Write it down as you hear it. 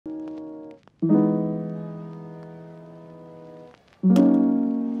Yeah,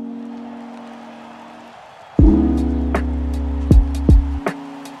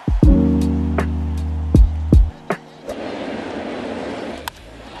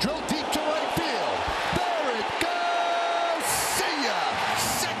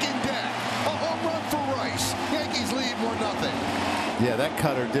 that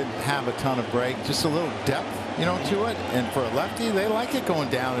cutter didn't have a ton of break, just a little depth, to it. And for a lefty, they like it going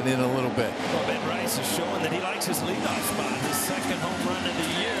down and in a little bit. Well, Ben Rice is showing that he likes his leadoff spot, his second home run of the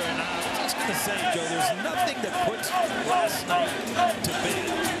year. And I was just going to say, Joe, there's nothing that puts last night to bed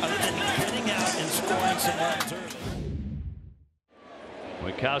other than getting out and scoring some runs early.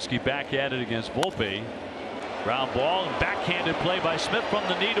 Winkowski back at it against Volpe. Ground ball and backhanded play by Smith from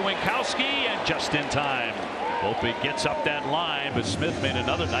the knee to Winkowski, and just in time. Volpe gets up that line, but Smith made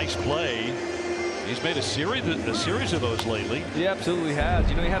another nice play. He's made a series of those lately. He absolutely has.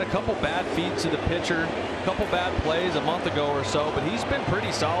 He had a couple bad feeds to the pitcher, a couple bad plays a month ago or so, but he's been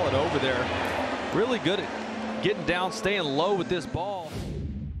pretty solid over there. Really good at getting down, staying low with this ball.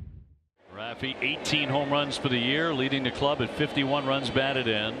 Raffy, 18 home runs for the year, leading the club at 51 runs batted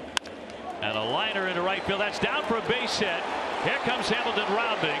in. And a liner into right field. That's down for a base hit. Here comes Hamilton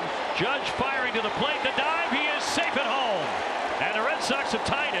rounding. Judge firing to the plate. The dive. He is safe at home. And the Red Sox have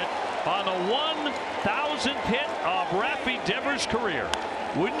tied it on the 1,000th hit of Raffy Devers' career.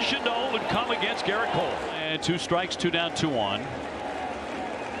 Wouldn't you know it would come against Garrett Cole. And 2 strikes, 2 down, 2-1.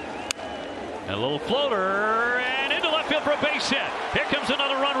 And a little floater and into left field for a base hit. Here comes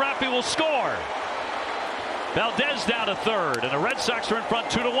another run. Raffy will score. Valdez down to third, and the Red Sox are in front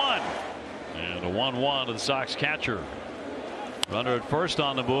 2-1. And a 1-1 to the Sox catcher. Runner at first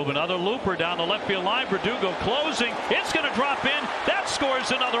on the move. Another looper down the left field line. Verdugo closing. It's going to drop in. That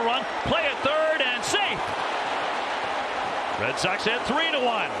scores another run. Play at third and safe. Red Sox had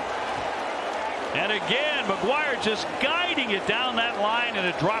 3-1. And again, McGuire just guiding it down that line, and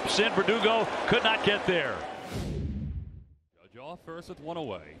it drops in. Verdugo could not get there. Off first with 1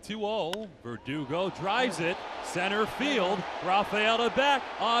 away. 2-0. Verdugo drives it. Center field. Rafaela back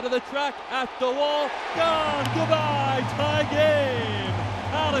onto the track at the wall. Gone. Goodbye. Tie game.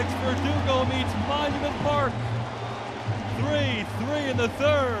 Alex Verdugo meets Monument Park. 3-3 in the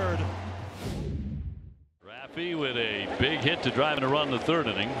third. Raffy with a big hit to drive in a run in the third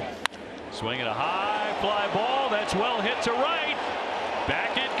inning. Swinging a high fly ball. That's well hit to right.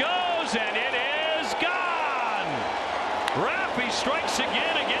 Back it goes, and it is gone. Raffy strikes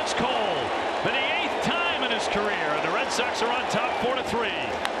again against Cole for the 8th time in his career, and the Red Sox are on top 4-3.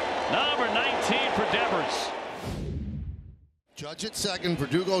 Number 19 for Devers. Judge at second,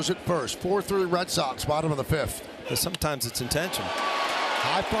 Verdugo's at first. 4-3 Red Sox, bottom of the 5th. But sometimes it's intentional.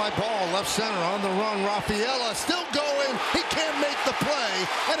 High fly ball, left center on the run. Rafaela still going. He can't make the play,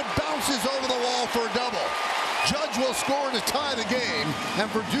 and it bounces over the wall for a double. Judge will score to tie the game, and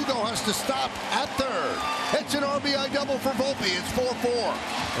Verdugo has to stop at third. It's an RBI double for Volpe. It's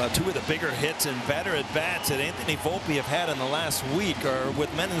 4-4. Well, 2 of the bigger hits and better at bats that Anthony Volpe have had in the last week are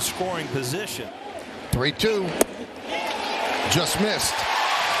with men in scoring position. 3-2. Just missed.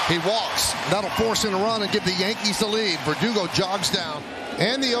 He walks. That'll force in a run and give the Yankees the lead. Verdugo jogs down.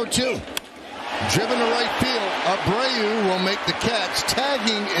 And the 0-2. Driven to right field. Abreu will make the catch.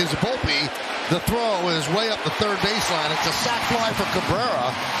 Tagging is Volpe. The throw is way up the third baseline. It's a sac fly for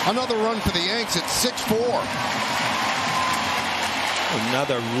Cabrera. Another run for the Yanks at 6-4.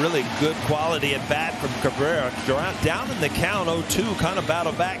 Another really good quality at bat from Cabrera. Down in the count, 0-2, kind of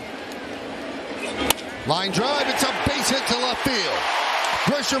battle back. Line drive. It's a base hit to left field.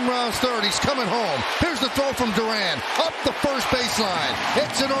 Grisham rounds third. He's coming home. Here's the throw from Duran. Up the first baseline.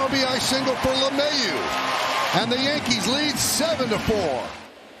 It's an RBI single for LeMahieu. And the Yankees lead 7-4.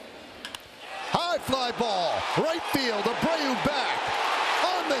 High fly ball. Right field. Abreu back.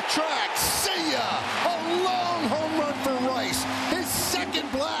 On the track. See ya. A long home run for Rice. His second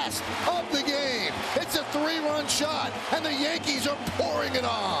blast of the game. It's a 3-run shot. And the Yankees are pouring it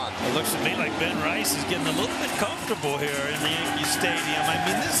on. It looks to me like Ben Rice is getting a little bit comfortable here in the Yankee Stadium. I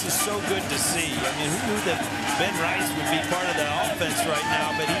mean, this is so good to see. I mean, who knew that Ben Rice would be part of the offense right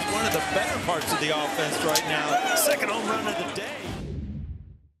now? But he's one of the better parts of the offense right now. Second home run of the day.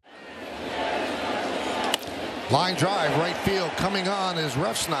 Line drive, right field. Coming on is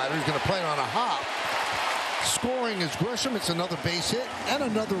Refsnyder. He's going to play it on a hop. Scoring is Grisham. It's another base hit and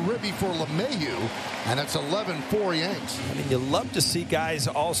another ribby for LeMahieu. And it's 11-4 Yanks. I mean, you love to see guys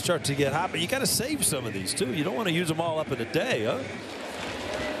all start to get hot, but you got to save some of these, too. You don't want to use them all up in a day, huh?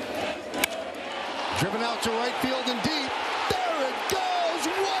 Driven out to right field and deep. There it goes.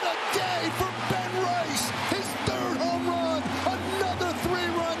 What a day for Ben Rice. His third home run. Another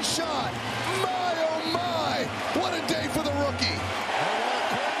 3-run shot.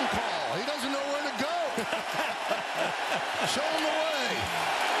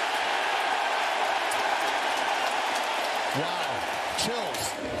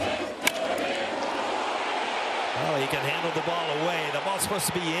 he can handle the ball away. The ball's supposed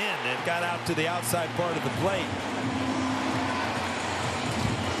to be in. It got out to the outside part of the plate.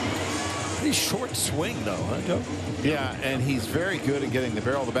 Pretty short swing, though, huh, Joe? Yeah, and he's very good at getting the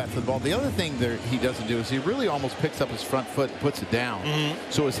barrel of the bat to the ball. The other thing that he doesn't do is he really almost picks up his front foot and puts it down.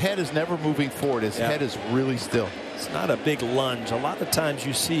 So his head is never moving forward. His head is really still. It's not a big lunge. A lot of times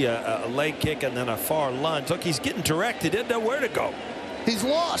you see a leg kick and then a far lunge. Look, he's getting directed. He didn't know where to go. He's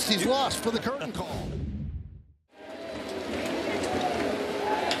lost. He's lost for the curtain call.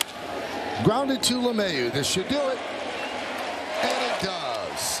 Grounded to LeMahieu. This should do it. And it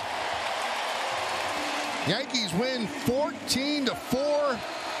does. Yankees win 14-4.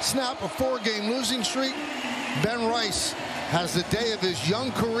 Snap a 4-game losing streak. Ben Rice has the day of his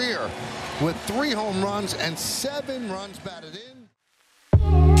young career with 3 home runs and 7 runs batted in.